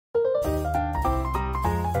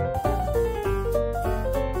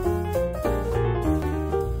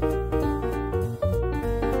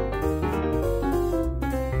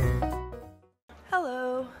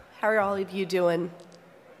are all of you doing?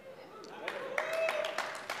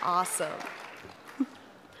 Awesome.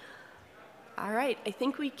 All right, I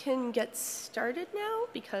think we can get started now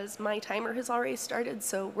because my timer has already started,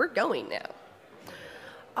 so we're going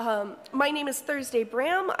now. My name is Thursday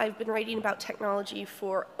Bram. I've been writing about technology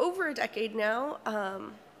for over a decade now.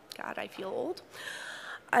 God, I feel old.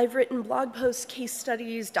 I've written blog posts, case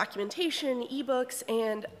studies, documentation, ebooks,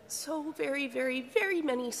 and so very, very, very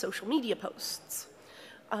many social media posts.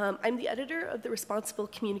 I'm the editor of the Responsible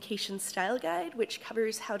Communication Style Guide, which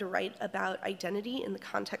covers how to write about identity in the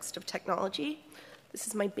context of technology. This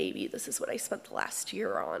is my baby. This is what I spent the last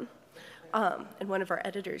year on. And one of our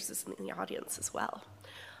editors is in the audience as well.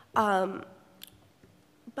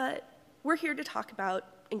 But we're here to talk about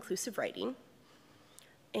inclusive writing.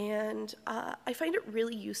 And I find it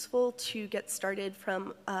really useful to get started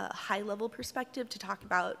from a high-level perspective to talk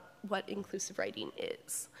about what inclusive writing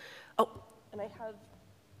is. Oh, and I have...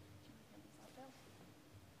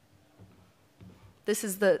 This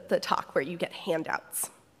is the talk where you get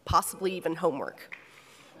handouts, possibly even homework.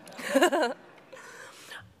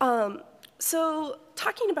 So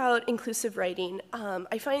talking about inclusive writing,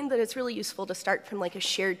 I find that it's really useful to start from like a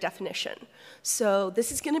shared definition. So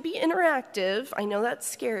this is going to be interactive. I know that's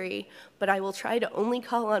scary, but I will try to only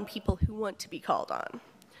call on people who want to be called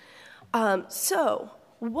on. So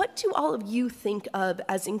what do all of you think of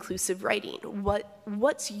as inclusive writing?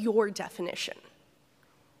 What's your definition?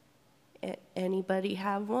 Anybody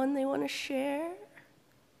have one they want to share?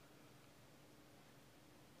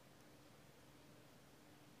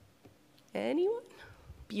 Anyone?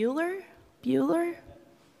 Bueller? Bueller?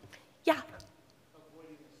 Yeah.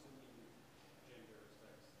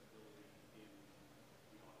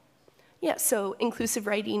 Yeah, so inclusive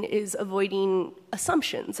writing is avoiding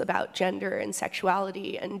assumptions about gender and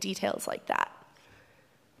sexuality and details like that.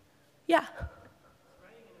 Yeah.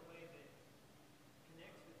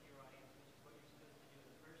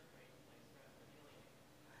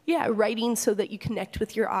 Yeah, writing so that you connect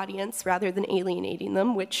with your audience rather than alienating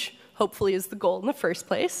them, which hopefully is the goal in the first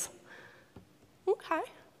place. Okay,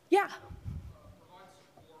 yeah. Provide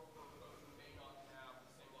support for those who may not have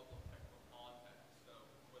the same level of technical context. So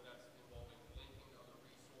whether that's involving linking to other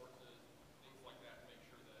resources, things like that, to make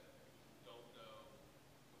sure that if you don't know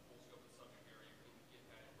the full scope of the subject area, you can get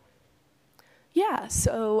that information. Yeah,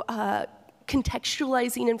 so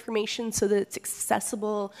contextualizing information so that it's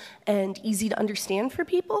accessible and easy to understand for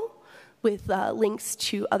people with links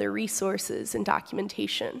to other resources and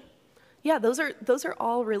documentation. Yeah, those are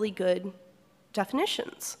all really good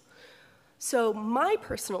definitions. So my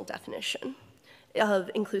personal definition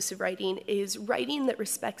of inclusive writing is writing that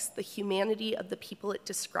respects the humanity of the people it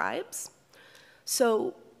describes.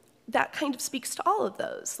 So that kind of speaks to all of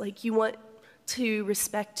those. Like, you want to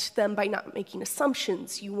respect them by not making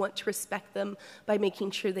assumptions. You want to respect them by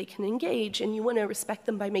making sure they can engage, and you want to respect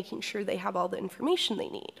them by making sure they have all the information they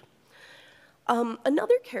need.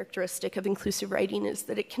 Another characteristic of inclusive writing is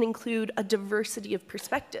that it can include a diversity of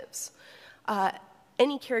perspectives.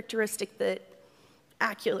 Any characteristic that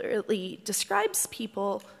accurately describes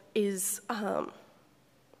people is a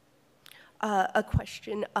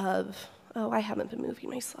question of, oh, I haven't been moving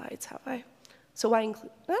my slides, have I? So why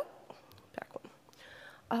include, back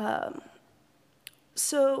one.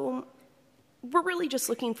 So we're really just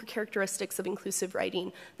looking for characteristics of inclusive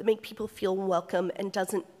writing that make people feel welcome and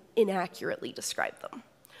doesn't inaccurately describe them.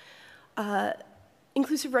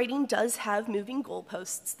 Inclusive writing does have moving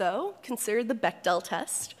goalposts, though. Consider the Bechdel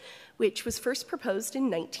test, which was first proposed in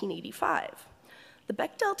 1985. The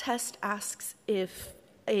Bechdel test asks if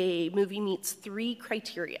a movie meets 3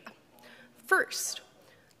 criteria. First,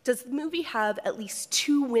 does the movie have at least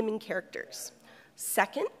 2 women characters?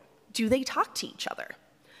 Second, do they talk to each other?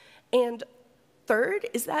 And third,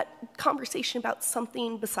 is that conversation about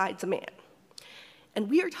something besides a man? And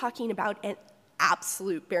we are talking about an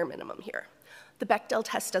absolute bare minimum here. The Bechdel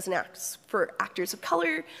test doesn't ask for actors of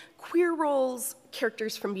color, queer roles,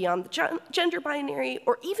 characters from beyond the gender binary,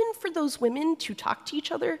 or even for those women to talk to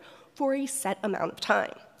each other for a set amount of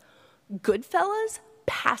time. Goodfellas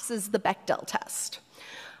passes the Bechdel test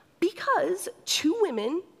because 2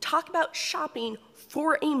 women talk about shopping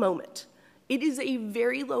for a moment. It is a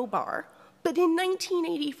very low bar, but in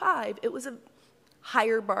 1985, it was a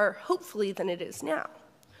higher bar, hopefully, than it is now.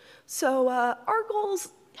 So our goals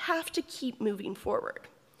have to keep moving forward.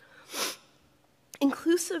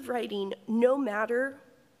 Inclusive writing, no matter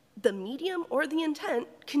the medium or the intent,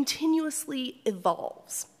 continuously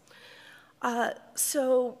evolves.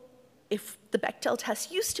 So if the Bechdel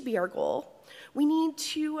test used to be our goal, we need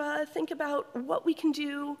to think about what we can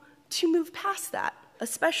do to move past that,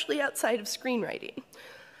 especially outside of screenwriting.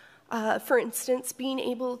 For instance, being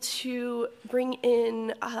able to bring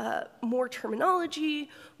in more terminology,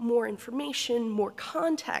 more information, more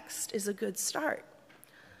context is a good start.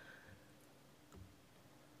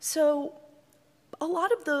 So a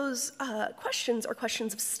lot of those questions are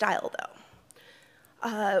questions of style,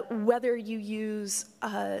 though. Whether you use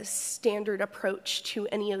a standard approach to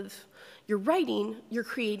any of your writing, you're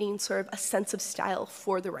creating sort of a sense of style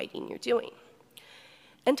for the writing you're doing.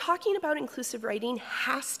 And talking about inclusive writing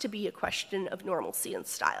has to be a question of normalcy and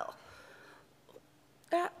style.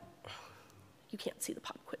 You can't see the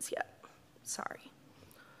pop quiz yet. Sorry.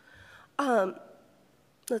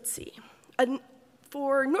 Let's see.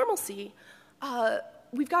 For normalcy,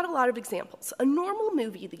 we've got a lot of examples. A normal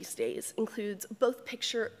movie these days includes both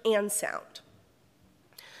picture and sound.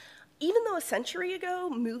 Even though a century ago,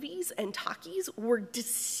 movies and talkies were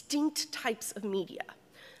distinct types of media.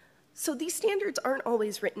 So these standards aren't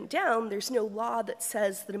always written down. There's no law that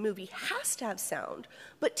says that a movie has to have sound.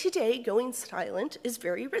 But today, going silent is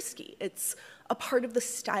very risky. It's a part of the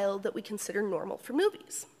style that we consider normal for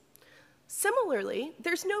movies. Similarly,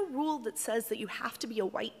 there's no rule that says that you have to be a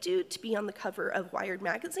white dude to be on the cover of Wired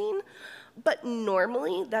magazine, but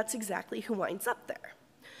normally that's exactly who winds up there.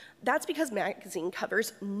 That's because magazine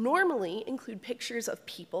covers normally include pictures of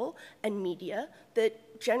people and media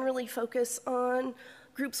that generally focus on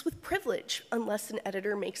groups with privilege, unless an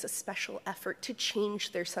editor makes a special effort to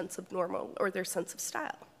change their sense of normal or their sense of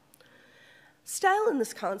style. Style in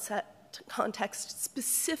this context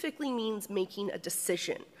specifically means making a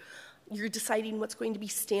decision. You're deciding what's going to be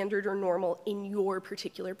standard or normal in your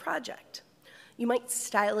particular project. You might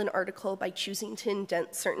style an article by choosing to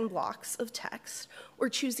indent certain blocks of text or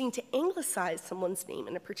choosing to anglicize someone's name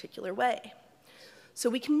in a particular way. So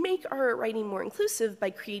we can make our writing more inclusive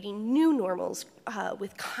by creating new normals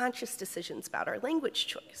with conscious decisions about our language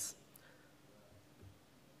choice.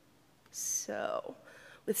 So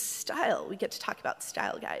with style, we get to talk about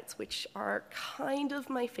style guides, which are kind of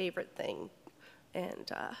my favorite thing. And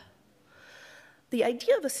the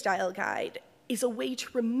idea of a style guide is a way to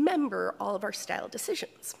remember all of our style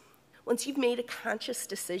decisions. Once you've made a conscious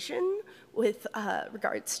decision with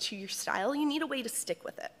regards to your style, you need a way to stick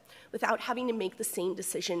with it without having to make the same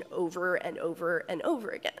decision over and over and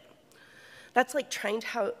over again. That's like trying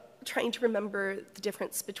to remember the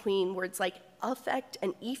difference between words like affect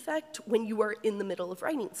and effect when you are in the middle of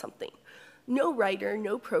writing something. No writer,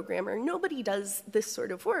 no programmer, nobody does this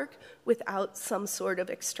sort of work without some sort of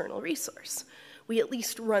external resource. We at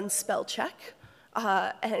least run spell check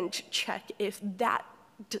and check if that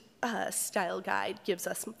style guide gives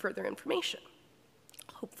us some further information.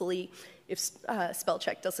 Hopefully, if spell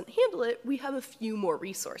check doesn't handle it, we have a few more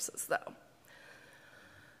resources, though.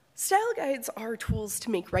 Style guides are tools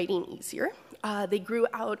to make writing easier. They grew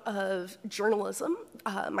out of journalism.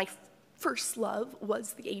 My first love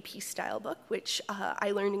was the AP style book, which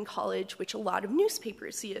I learned in college, which a lot of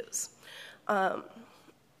newspapers use.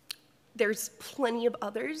 There's plenty of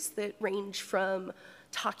others that range from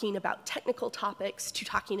talking about technical topics to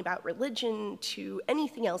talking about religion to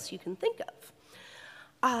anything else you can think of.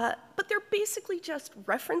 But they're basically just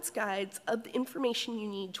reference guides of the information you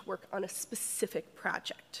need to work on a specific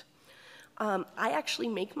project. I actually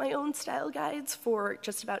make my own style guides for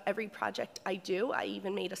just about every project I do. I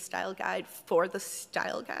even made a style guide for the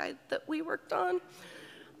style guide that we worked on.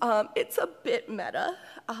 It's a bit meta,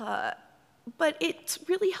 but it's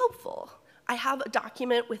really helpful. I have a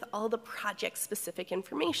document with all the project-specific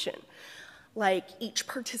information, like each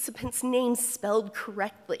participant's name spelled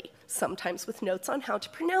correctly, sometimes with notes on how to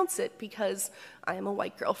pronounce it because I am a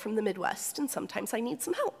white girl from the Midwest and sometimes I need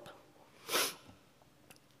some help.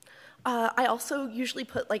 I also usually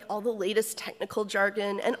put like all the latest technical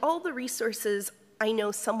jargon and all the resources I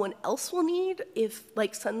know someone else will need if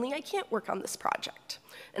like suddenly I can't work on this project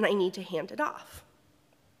and I need to hand it off.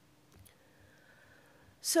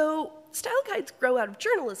 So style guides grow out of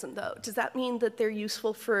journalism, though. Does that mean that they're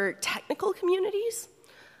useful for technical communities?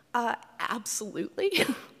 Absolutely.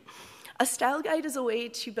 A style guide is a way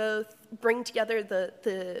to both bring together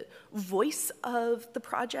the voice of the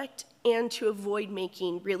project and to avoid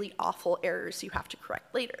making really awful errors you have to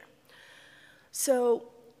correct later. So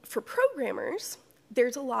for programmers,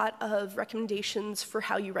 there's a lot of recommendations for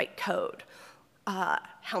how you write code.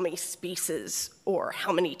 How many spaces or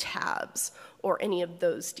how many tabs or any of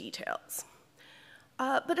those details.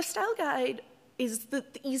 But a style guide is the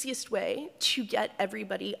easiest way to get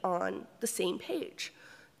everybody on the same page.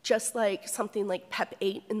 Just like something like PEP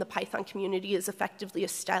 8 in the Python community is effectively a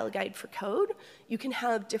style guide for code, you can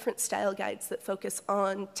have different style guides that focus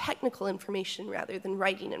on technical information rather than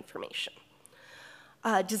writing information.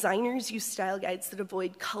 Designers use style guides that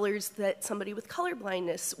avoid colors that somebody with color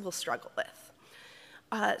blindness will struggle with.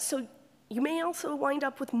 So you may also wind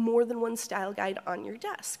up with more than one style guide on your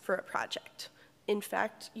desk for a project. In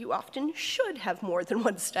fact, you often should have more than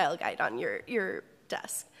one style guide on your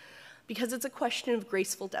desk because it's a question of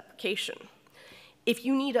graceful deprecation. If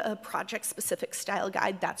you need a project-specific style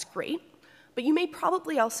guide, that's great, but you may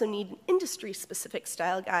probably also need an industry-specific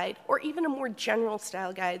style guide or even a more general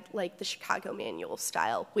style guide like the Chicago Manual of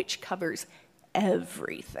Style, which covers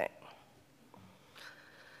everything.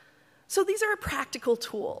 So these are a practical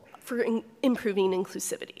tool for improving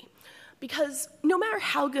inclusivity because no matter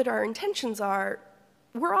how good our intentions are,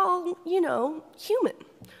 we're all, human.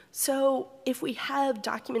 So if we have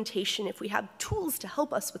documentation, if we have tools to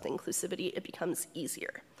help us with inclusivity, it becomes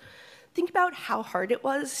easier. Think about how hard it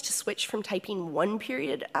was to switch from typing one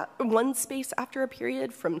space after a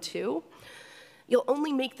period from two. You'll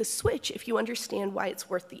only make the switch if you understand why it's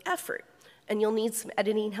worth the effort, and you'll need some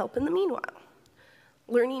editing help in the meanwhile.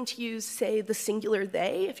 Learning to use, say, the singular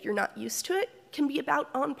they, if you're not used to it, can be about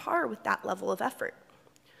on par with that level of effort.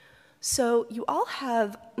 So you all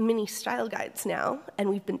have mini style guides now, and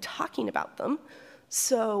we've been talking about them,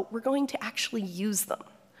 so we're going to actually use them.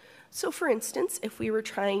 So for instance, if we were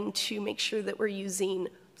trying to make sure that we're using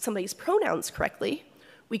somebody's pronouns correctly,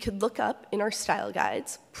 we could look up in our style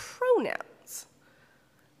guides pronouns.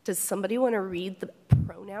 Does somebody want to read the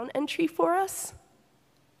pronoun entry for us?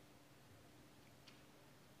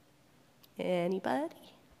 Anybody?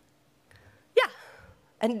 Yeah,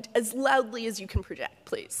 and as loudly as you can project,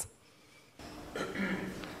 please.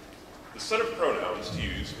 The set of pronouns to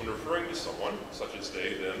use when referring to someone, such as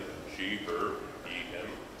they, them, she, her, he, him,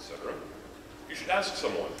 etc. You should ask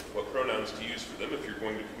someone what pronouns to use for them if you're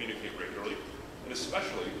going to communicate regularly, and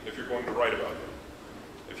especially if you're going to write about them.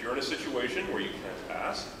 If you're in a situation where you can't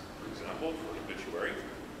ask, for example, for an obituary,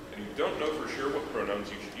 and you don't know for sure what pronouns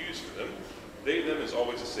you should use for them, they, them is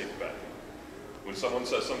always a safe bet. When someone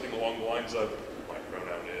says something along the lines of, my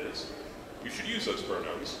pronoun is, you should use those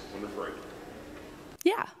pronouns when referring to them.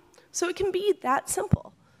 Yeah, so it can be that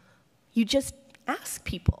simple. You just ask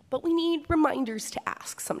people, but we need reminders to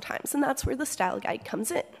ask sometimes, and that's where the style guide comes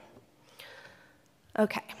in.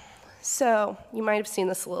 Okay, so you might have seen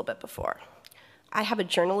this a little bit before. I have a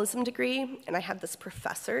journalism degree, and I had this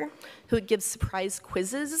professor who would give surprise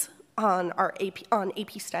quizzes on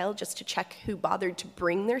AP Style just to check who bothered to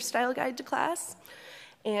bring their style guide to class.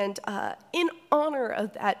 And in honor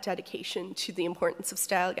of that dedication to the importance of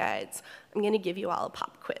style guides, I'm going to give you all a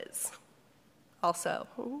pop quiz. Also,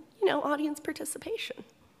 audience participation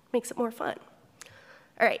makes it more fun.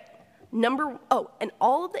 All right, and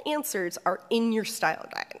all of the answers are in your style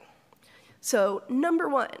guide. So number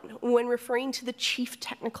one, when referring to the chief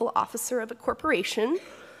technical officer of a corporation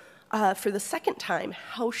for the second time,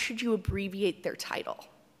 how should you abbreviate their title?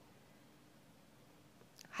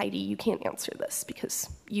 Heidi, you can't answer this because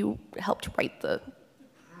you helped write the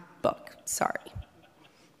book. Sorry.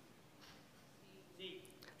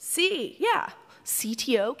 C, yeah.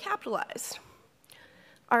 CTO capitalized.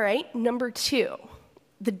 All right, number two.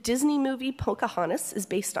 The Disney movie Pocahontas is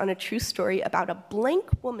based on a true story about a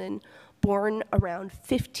blank woman born around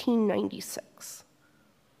 1596.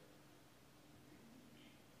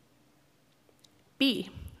 B.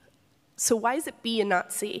 So why is it B and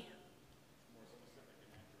not C?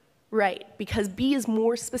 Right, because B is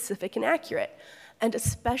more specific and accurate. And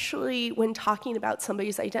especially when talking about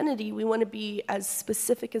somebody's identity, we want to be as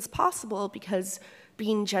specific as possible because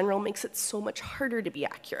being general makes it so much harder to be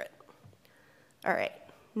accurate. All right,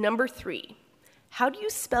 number three. How do you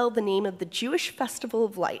spell the name of the Jewish Festival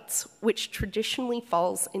of Lights, which traditionally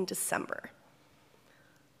falls in December?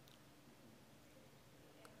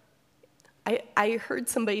 I heard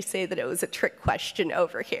somebody say that it was a trick question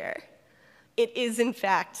over here. It is, in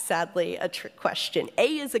fact, sadly, a trick question.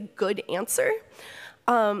 A is a good answer,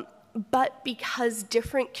 but because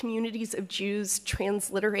different communities of Jews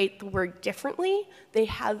transliterate the word differently,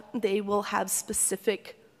 they will have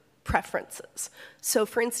specific preferences. So,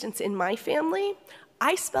 for instance, in my family,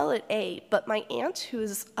 I spell it A, but my aunt, who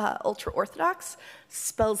is ultra-Orthodox,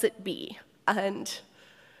 spells it B. And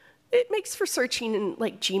it makes for searching in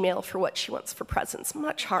Gmail for what she wants for presents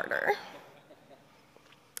much harder.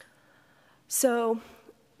 So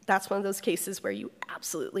that's one of those cases where you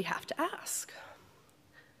absolutely have to ask.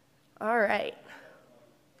 All right.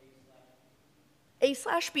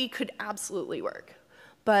 A/B could absolutely work,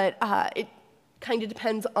 but it kind of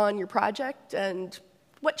depends on your project and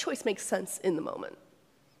what choice makes sense in the moment.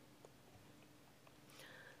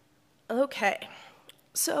 Okay,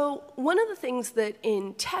 so one of the things that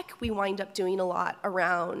in tech we wind up doing a lot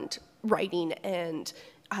around writing and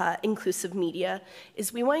inclusive media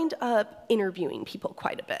is we wind up interviewing people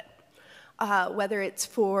quite a bit. Whether it's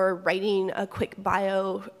for writing a quick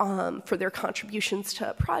bio for their contributions to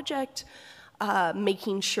a project,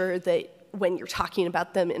 making sure that when you're talking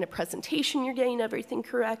about them in a presentation, you're getting everything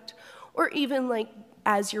correct, or even like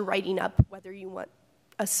as you're writing up whether you want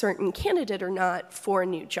a certain candidate or not for a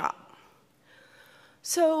new job.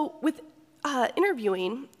 So with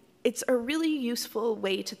interviewing, it's a really useful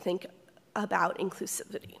way to think about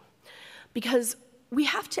inclusivity because we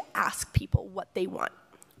have to ask people what they want.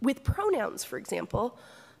 With pronouns, for example,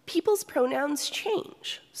 people's pronouns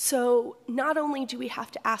change. So not only do we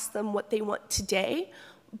have to ask them what they want today,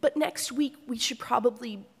 but next week we should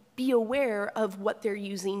probably be aware of what they're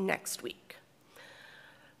using next week.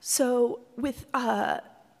 So with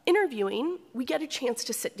interviewing, we get a chance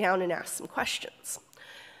to sit down and ask some questions.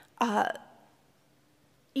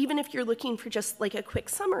 Even if you're looking for just like a quick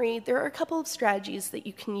summary, there are a couple of strategies that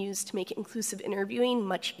you can use to make inclusive interviewing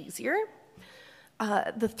much easier.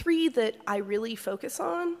 The three that I really focus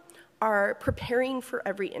on are preparing for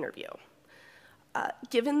every interview.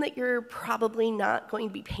 Given that you're probably not going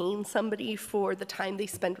to be paying somebody for the time they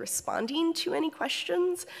spend responding to any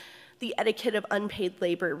questions, the etiquette of unpaid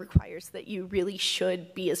labor requires that you really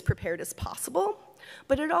should be as prepared as possible,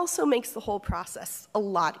 but it also makes the whole process a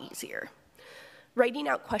lot easier. Writing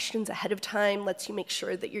out questions ahead of time lets you make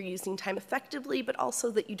sure that you're using time effectively, but also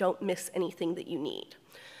that you don't miss anything that you need.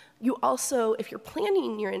 You also, if you're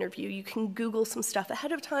planning your interview, you can Google some stuff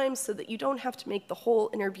ahead of time so that you don't have to make the whole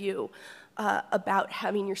interview about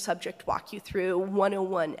having your subject walk you through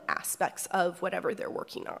 101 aspects of whatever they're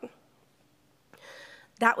working on.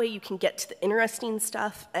 That way you can get to the interesting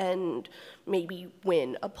stuff and maybe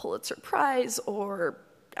win a Pulitzer Prize or,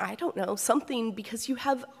 I don't know, something because you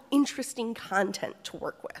have interesting content to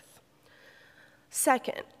work with.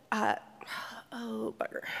 Second, oh,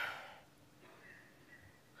 bugger.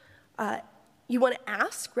 You want to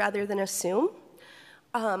ask rather than assume.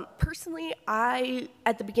 Personally,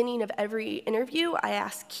 at the beginning of every interview, I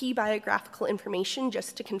ask key biographical information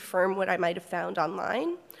just to confirm what I might have found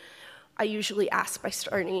online. I usually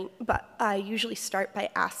start by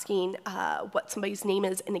asking what somebody's name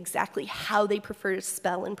is and exactly how they prefer to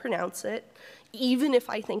spell and pronounce it, even if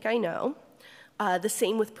I think I know. The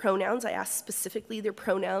same with pronouns. I ask specifically their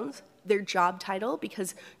pronouns, their job title,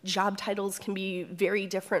 because job titles can be very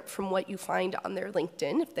different from what you find on their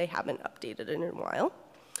LinkedIn if they haven't updated it in a while.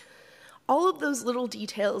 All of those little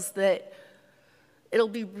details that it'll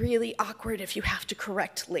be really awkward if you have to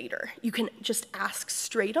correct later. You can just ask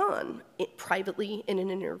straight on, privately in an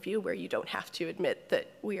interview where you don't have to admit that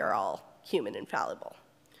we are all human and fallible.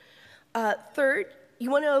 Third, you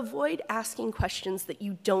want to avoid asking questions that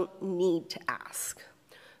you don't need to ask.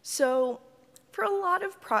 So for a lot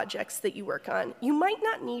of projects that you work on, you might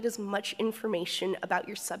not need as much information about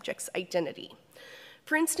your subject's identity.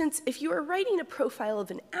 For instance, if you are writing a profile of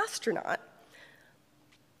an astronaut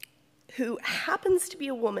who happens to be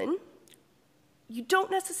a woman, you don't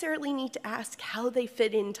necessarily need to ask how they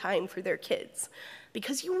fit in time for their kids,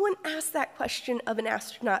 because you wouldn't ask that question of an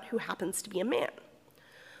astronaut who happens to be a man.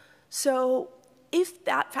 So if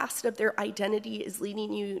that facet of their identity is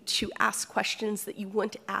leading you to ask questions that you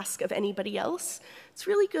wouldn't ask of anybody else, it's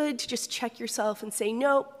really good to just check yourself and say,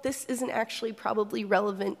 no, this isn't actually probably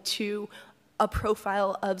relevant to a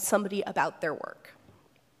profile of somebody about their work.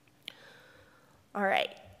 All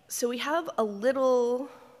right, so we have a little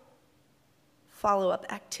follow-up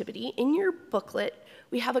activity. In your booklet,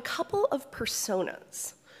 we have a couple of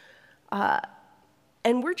personas.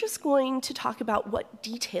 And we're just going to talk about what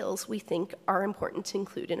details we think are important to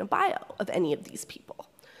include in a bio of any of these people.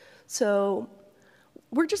 So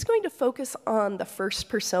we're just going to focus on the first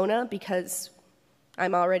persona because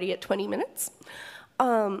I'm already at 20 minutes.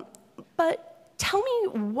 But tell me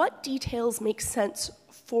what details make sense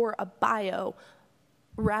for a bio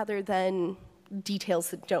rather than details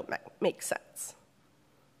that don't make sense.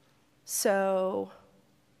 So,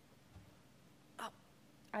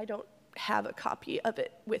 I don't have a copy of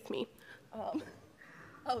it with me. Oh,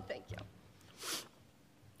 thank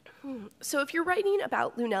you. So if you're writing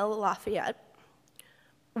about Lunella Lafayette,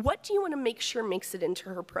 what do you want to make sure makes it into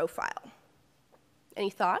her profile? Any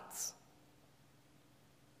thoughts?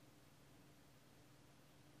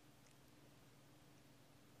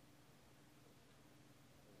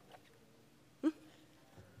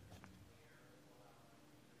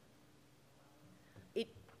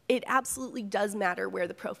 It absolutely does matter where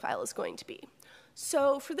the profile is going to be.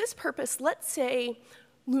 So for this purpose, let's say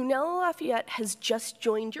Lunella Lafayette has just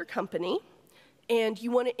joined your company and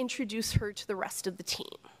you want to introduce her to the rest of the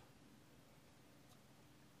team.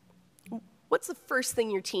 What's the first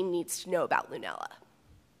thing your team needs to know about Lunella?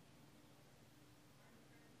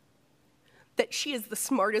 That she is the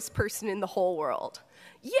smartest person in the whole world.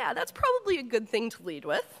 Yeah, that's probably a good thing to lead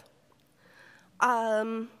with.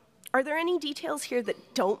 Are there any details here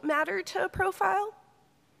that don't matter to a profile?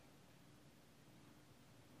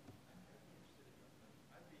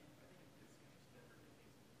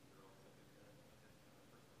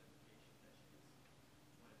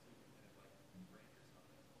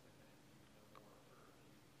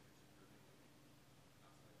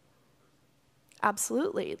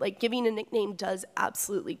 Absolutely. Like, giving a nickname does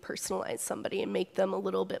absolutely personalize somebody and make them a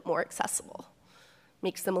little bit more accessible.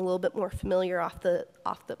 Makes them a little bit more familiar off the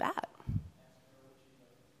bat.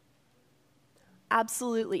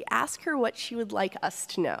 Absolutely. Ask her what she would like us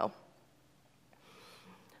to know.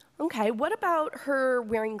 Okay, what about her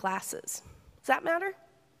wearing glasses? Does that matter?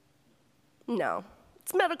 No.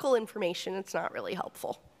 It's medical information. It's not really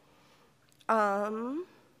helpful.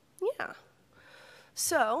 Yeah.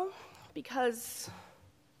 So, because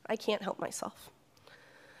I can't help myself,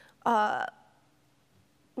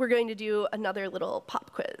 we're going to do another little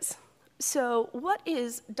pop quiz. So, what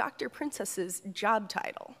is Dr. Princess's job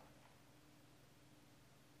title?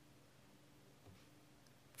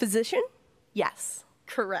 Physician? Yes,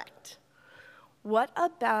 correct. What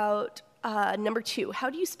about number 2? How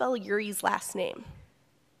do you spell Yuri's last name?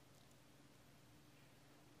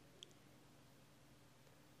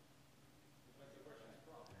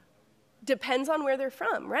 Depends on where they're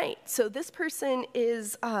from, right? So this person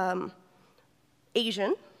is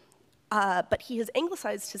Asian, but he has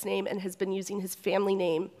anglicized his name and has been using his family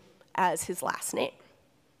name as his last name.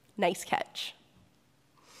 Nice catch.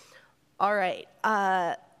 All right,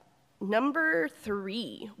 number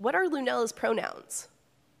 3. What are Lunella's pronouns?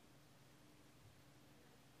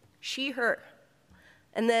 She, her.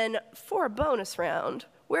 And then for a bonus round,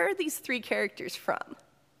 where are these 3 characters from?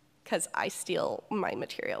 Because I steal my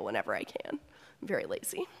material whenever I can. I'm very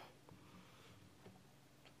lazy.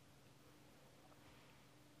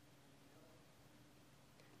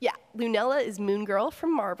 Yeah, Lunella is Moon Girl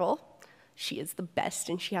from Marvel. She is the best,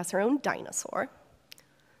 and she has her own dinosaur.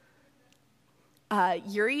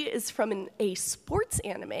 Yuri is from a sports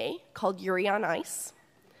anime called Yuri on Ice.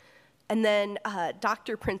 And then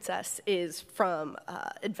Dr. Princess is from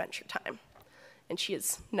Adventure Time. And she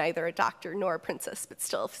is neither a doctor nor a princess, but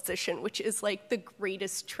still a physician, which is like the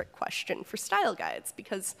greatest trick question for style guides,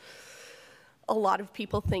 because a lot of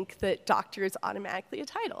people think that doctor is automatically a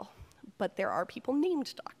title, but there are people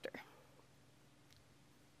named doctor.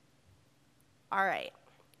 All right,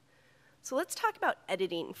 so let's talk about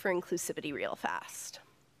editing for inclusivity real fast.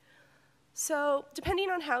 So depending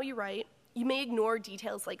on how you write, you may ignore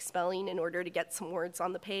details like spelling in order to get some words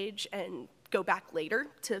on the page and go back later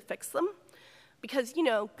to fix them. Because, you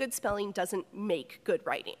know, good spelling doesn't make good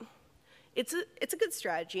writing. It's a good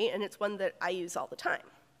strategy, and it's one that I use all the time.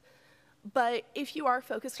 But if you are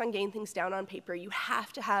focused on getting things down on paper, you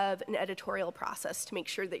have to have an editorial process to make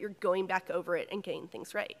sure that you're going back over it and getting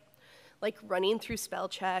things right, like running through spell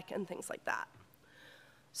check and things like that.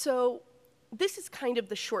 So this is kind of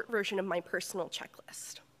the short version of my personal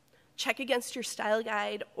checklist. Check against your style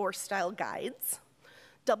guide or style guides.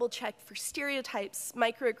 Double check for stereotypes,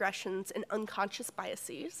 microaggressions, and unconscious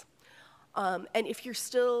biases. And if you're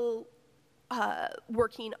still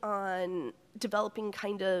working on developing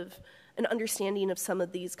kind of an understanding of some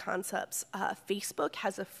of these concepts, Facebook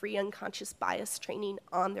has a free unconscious bias training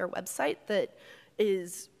on their website that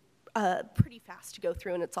is pretty fast to go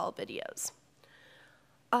through, and it's all videos.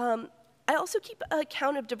 I also keep a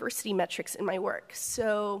count of diversity metrics in my work.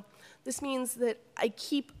 So this means that I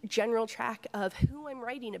keep general track of who I'm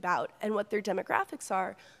writing about and what their demographics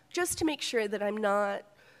are, just to make sure that I'm not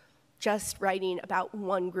just writing about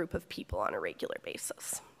one group of people on a regular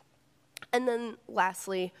basis. And then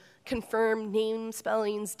lastly, confirm name,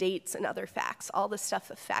 spellings, dates, and other facts, all the stuff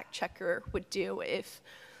a fact checker would do if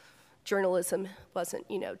journalism wasn't,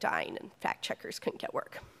 you know, dying and fact checkers couldn't get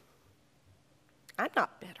work. I'm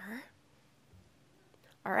not bitter.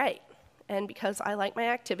 All right. And because I like my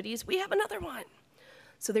activities, we have another one.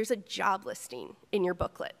 So there's a job listing in your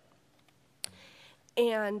booklet.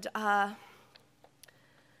 And I'm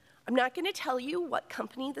not going to tell you what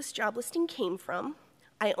company this job listing came from.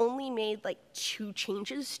 I only made like 2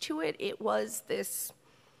 changes to it. It was this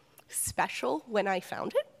special when I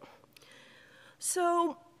found it.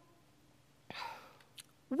 So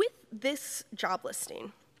with this job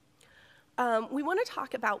listing, we want to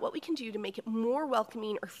talk about what we can do to make it more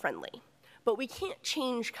welcoming or friendly. But we can't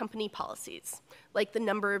change company policies, like the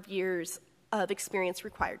number of years of experience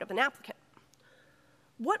required of an applicant.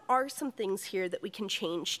 what are some things here that we can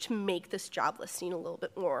change to make this job listing a little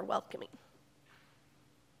bit more welcoming?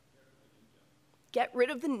 Get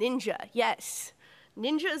rid of the ninja, yes.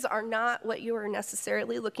 Ninjas are not what you are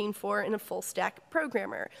necessarily looking for in a full-stack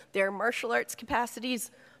programmer. Their martial arts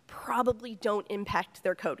capacities probably don't impact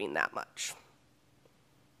their coding that much.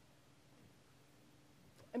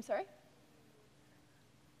 I'm sorry?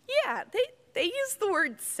 Yeah, they use the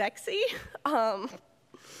word sexy.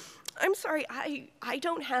 I'm sorry, I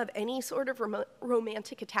don't have any sort of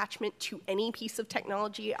romantic attachment to any piece of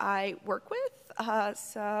technology I work with,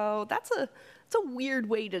 so that's a weird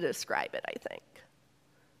way to describe it, I think.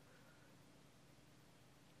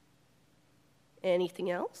 Anything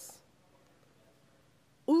else?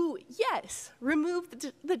 Ooh, yes, remove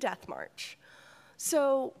the death march.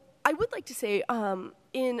 So I would like to say,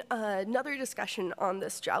 in another discussion on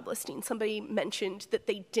this job listing, somebody mentioned that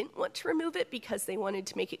they didn't want to remove it because they wanted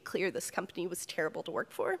to make it clear this company was terrible to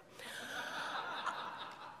work for.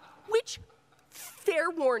 Which, fair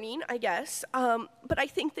warning, I guess, but I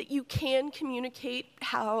think that you can communicate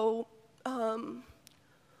how a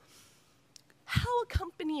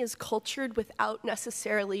company is cultured without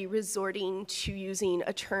necessarily resorting to using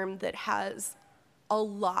a term that has a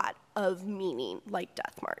lot of meaning, like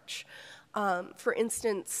death march. For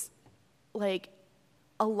instance, like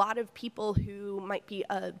a lot of people who might be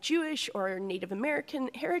of Jewish or Native American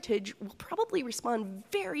heritage will probably respond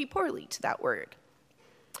very poorly to that word,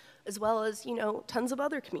 as well as, you know, tons of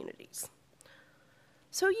other communities.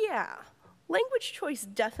 So yeah, language choice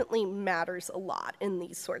definitely matters a lot in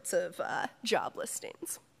these sorts of job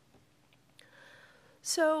listings.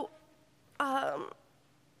 So,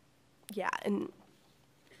 yeah, and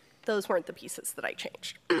those weren't the pieces that I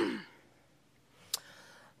changed.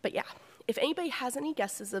 But yeah, if anybody has any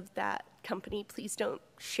guesses of that company, please don't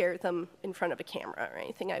share them in front of a camera or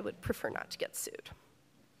anything. I would prefer not to get sued.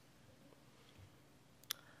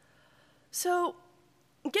 So,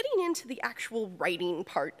 getting into the actual writing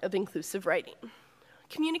part of inclusive writing.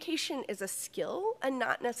 Communication is a skill and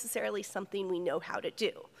not necessarily something we know how to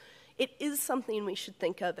do. It is something we should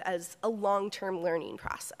think of as a long-term learning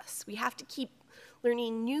process. We have to keep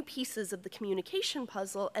learning new pieces of the communication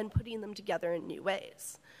puzzle and putting them together in new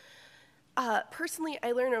ways. Personally,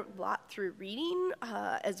 I learn a lot through reading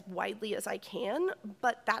as widely as I can,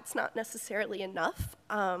 but that's not necessarily enough.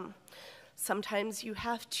 Sometimes you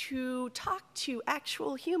have to talk to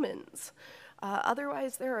actual humans.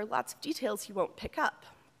 Otherwise, there are lots of details you won't pick up.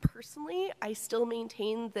 Personally, I still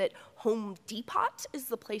maintain that Home Depot is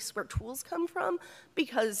the place where tools come from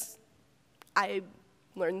because I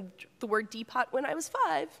learned the word depot when I was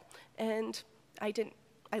 5, and I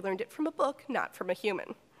learned it from a book, not from a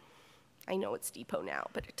human. I know it's depot now,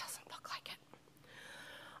 but it doesn't look like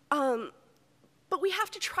it. But we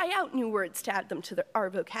have to try out new words to add them to our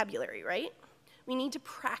vocabulary, right? We need to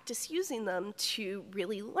practice using them to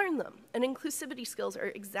really learn them, and inclusivity skills are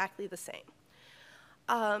exactly the same.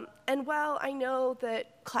 And while I know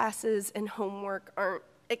that classes and homework aren't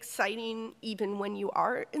exciting even when you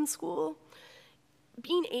are in school,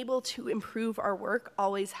 being able to improve our work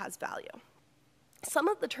always has value. Some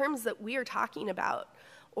of the terms that we are talking about,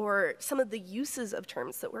 or some of the uses of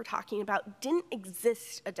terms that we're talking about, didn't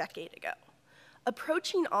exist a decade ago.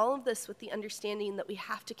 Approaching all of this with the understanding that we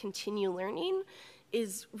have to continue learning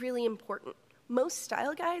is really important. Most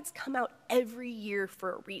style guides come out every year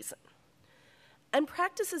for a reason. And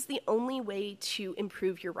practice is the only way to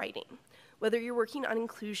improve your writing, whether you're working on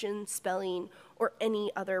inclusion, spelling, or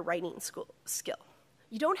any other writing skill.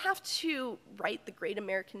 You don't have to write the great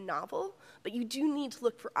American novel, but you do need to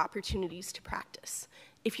look for opportunities to practice.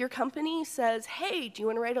 If your company says, hey, do you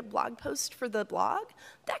want to write a blog post for the blog?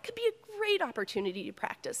 That could be a great opportunity to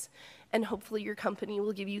practice. And hopefully your company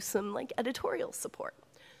will give you some editorial support.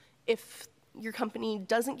 If your company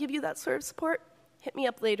doesn't give you that sort of support, hit me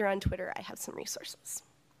up later on Twitter. I have some resources.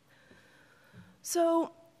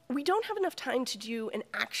 So we don't have enough time to do an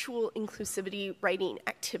actual inclusivity writing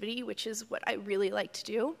activity, which is what I really like to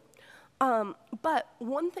do. But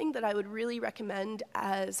one thing that I would really recommend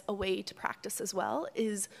as a way to practice as well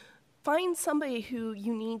is find somebody who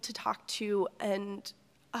you need to talk to and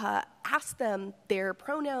ask them their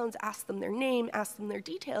pronouns, ask them their name, ask them their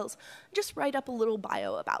details, just write up a little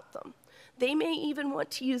bio about them. They may even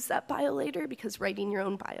want to use that bio later because writing your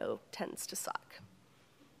own bio tends to suck.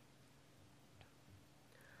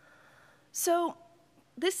 So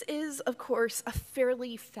this is, of course, a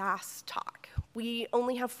fairly fast talk. We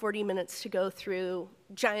only have 40 minutes to go through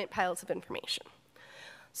giant piles of information.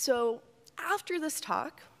 So after this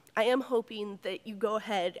talk, I am hoping that you go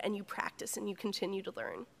ahead and you practice and you continue to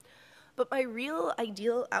learn. But my real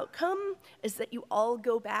ideal outcome is that you all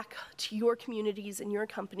go back to your communities and your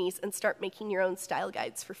companies and start making your own style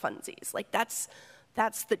guides for funsies. Like, that's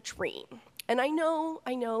the dream. And I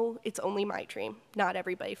know it's only my dream. Not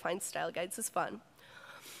everybody finds style guides as fun.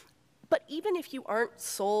 But even if you aren't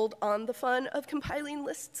sold on the fun of compiling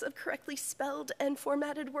lists of correctly spelled and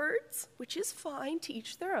formatted words, which is fine, to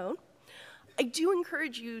each their own, I do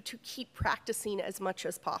encourage you to keep practicing as much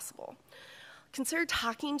as possible. Consider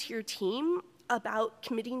talking to your team about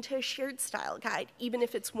committing to a shared style guide, even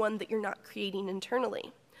if it's one that you're not creating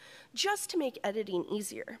internally, just to make editing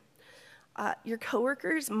easier. Your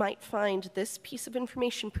coworkers might find this piece of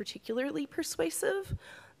information particularly persuasive.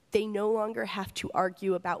 They no longer have to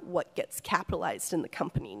argue about what gets capitalized in the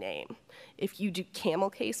company name. If you do camel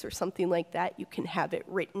case or something like that, you can have it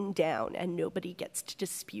written down and nobody gets to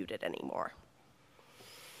dispute it anymore.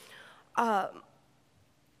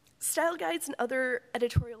 Style guides and other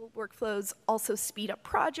editorial workflows also speed up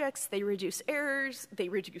projects. They reduce errors, they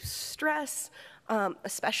reduce stress,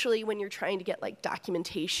 especially when you're trying to get like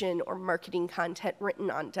documentation or marketing content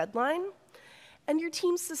written on deadline. And your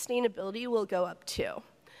team's sustainability will go up too.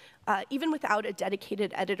 Even without a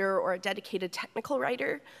dedicated editor or a dedicated technical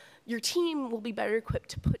writer, your team will be better equipped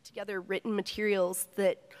to put together written materials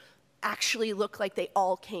that actually look like they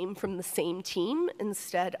all came from the same team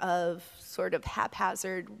instead of sort of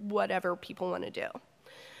haphazard, whatever people want to do.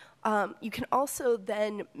 You can also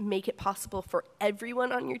then make it possible for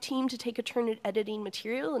everyone on your team to take a turn at editing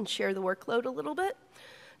material and share the workload a little bit,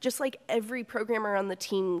 just like every programmer on the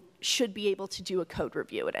team should be able to do a code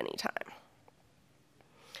review at any time.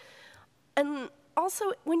 And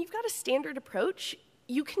also, when you've got a standard approach,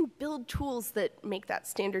 you can build tools that make that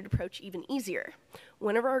standard approach even easier.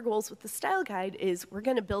 One of our goals with the style guide is we're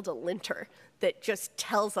going to build a linter that just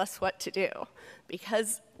tells us what to do,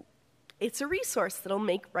 because it's a resource that'll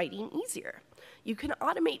make writing easier. You can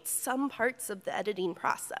automate some parts of the editing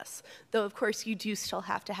process, though of course you do still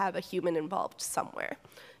have to have a human involved somewhere.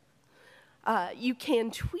 You can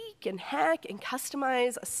tweak and hack and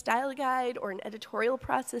customize a style guide or an editorial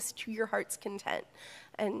process to your heart's content.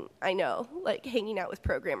 And I know, like, hanging out with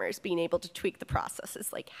programmers, being able to tweak the process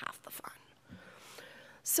is like half the fun.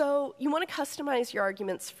 So you want to customize your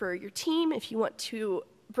arguments for your team if you want to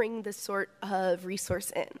bring this sort of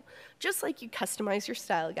resource in, just like you customize your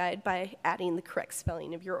style guide by adding the correct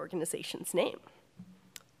spelling of your organization's name.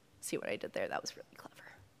 See what I did there? That was really clever.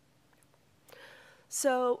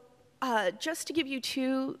 So just to give you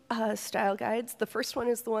two style guides, the first one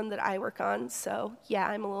is the one that I work on, so yeah,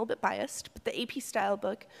 I'm a little bit biased, but the AP Style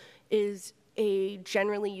book is a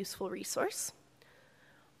generally useful resource.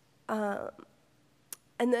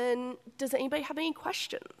 And then, does anybody have any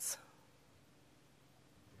questions?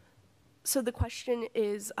 So the question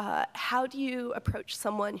is, how do you approach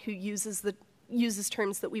someone who uses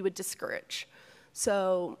terms that we would discourage?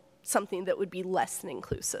 So something that would be less than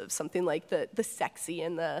inclusive, something like the sexy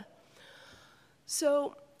and the...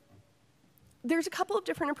 So there's a couple of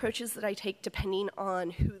different approaches that I take depending on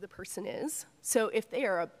who the person is. So if they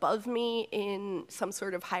are above me in some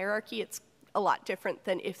sort of hierarchy, it's a lot different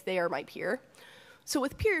than if they are my peer. So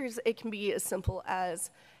with peers, it can be as simple as,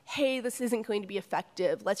 hey, this isn't going to be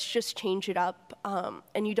effective, let's just change it up,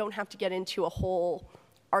 and you don't have to get into a whole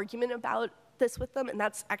argument about this with them, and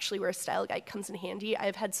that's actually where a style guide comes in handy.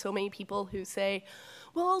 I've had so many people who say,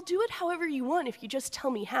 well, I'll do it however you want if you just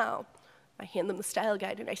tell me how. I hand them the style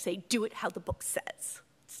guide and I say, do it how the book says.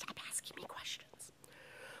 Stop asking me questions.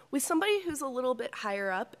 With somebody who's a little bit higher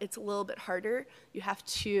up, it's a little bit harder. You have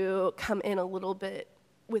to come in a little bit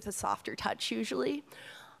with a softer touch usually.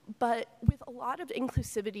 But with a lot of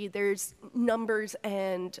inclusivity, there's numbers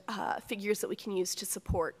and figures that we can use to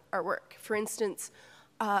support our work. For instance,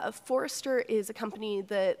 Forrester is a company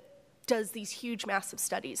that does these huge, massive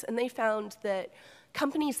studies, and they found that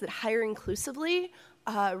companies that hire inclusively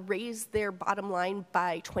raise their bottom line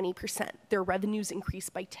by 20%. Their revenues increase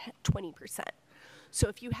by 20%. So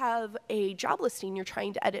if you have a job listing you're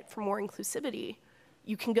trying to edit for more inclusivity,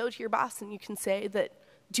 you can go to your boss and you can say that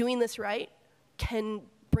doing this right can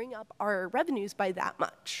bring up our revenues by that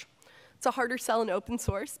much. It's a harder sell in open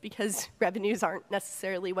source because revenues aren't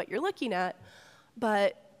necessarily what you're looking at,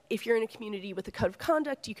 but if you're in a community with a code of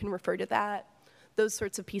conduct, you can refer to that. Those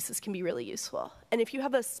sorts of pieces can be really useful. And if you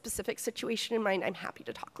have a specific situation in mind, I'm happy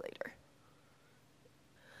to talk later.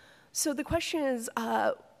 So the question is,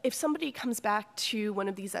 if somebody comes back to one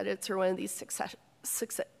of these edits or one of these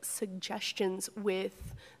suggestions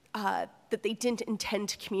with that they didn't intend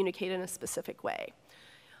to communicate in a specific way,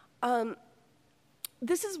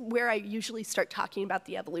 this is where I usually start talking about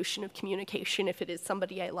the evolution of communication. If it is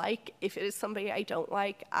somebody I like, if it is somebody I don't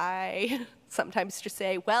like, I sometimes just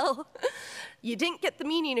say, well, you didn't get the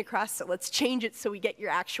meaning across, so let's change it so we get your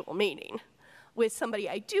actual meaning. With somebody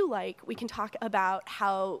I do like, we can talk about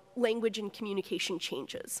how language and communication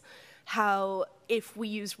changes. How if we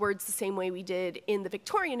use words the same way we did in the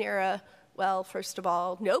Victorian era, well, first of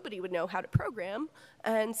all, nobody would know how to program,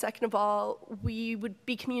 and second of all, we would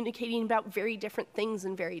be communicating about very different things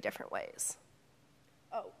in very different ways.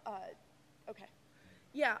 Oh, okay.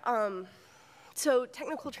 Yeah, so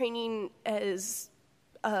technical training is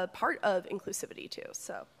a part of inclusivity too,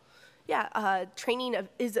 so. Yeah, training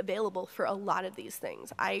is available for a lot of these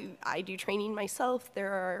things. I do training myself.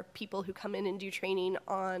 There are people who come in and do training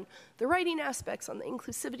on the writing aspects, on the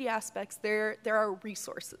inclusivity aspects. There are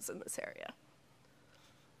resources in this area.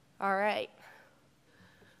 All right.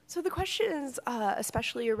 So the question is,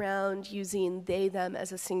 especially around using they, them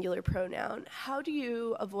as a singular pronoun, how do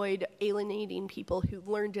you avoid alienating people who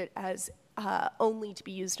learned it as only to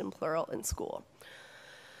be used in plural in school?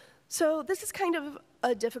 So this is kind of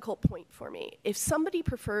a difficult point for me. If somebody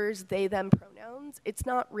prefers they, them pronouns, it's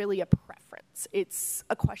not really a preference. It's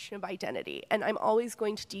a question of identity. And I'm always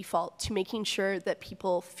going to default to making sure that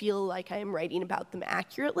people feel like I am writing about them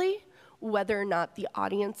accurately, whether or not the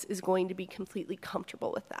audience is going to be completely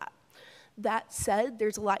comfortable with that. That said,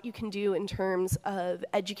 there's a lot you can do in terms of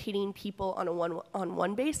educating people on a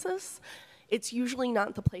one-on-one basis. It's usually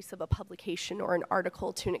not the place of a publication or an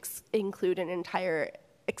article to include an entire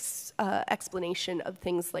explanation of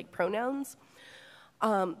things like pronouns.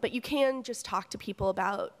 But you can just talk to people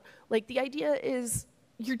about, like, the idea is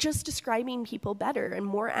you're just describing people better and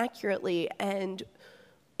more accurately and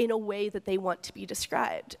in a way that they want to be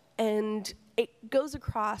described. And it goes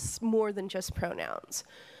across more than just pronouns.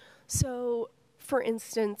 So, for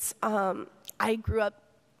instance, I grew up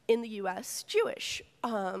in the US Jewish,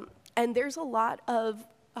 and there's a lot of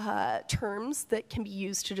terms that can be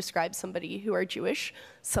used to describe somebody who are Jewish.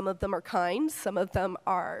 Some of them are kind, some of them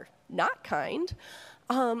are not kind.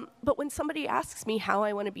 But when somebody asks me how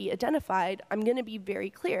I want to be identified, I'm going to be very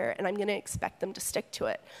clear, and I'm going to expect them to stick to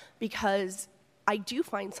it, because I do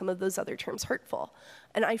find some of those other terms hurtful.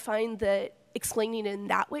 And I find that explaining in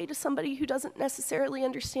that way to somebody who doesn't necessarily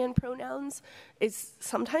understand pronouns is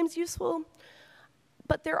sometimes useful.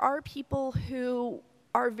 But there are people who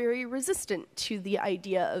are very resistant to the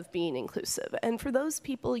idea of being inclusive. And for those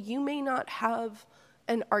people, you may not have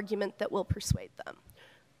an argument that will persuade them.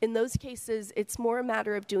 In those cases, it's more a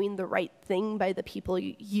matter of doing the right thing by the people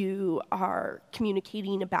you are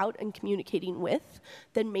communicating about and communicating with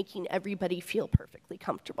than making everybody feel perfectly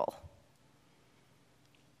comfortable.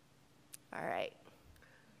 All right.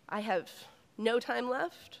 I have no time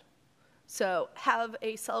left, so have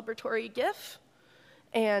a celebratory GIF.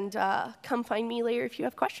 And come find me later if you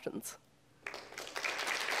have questions.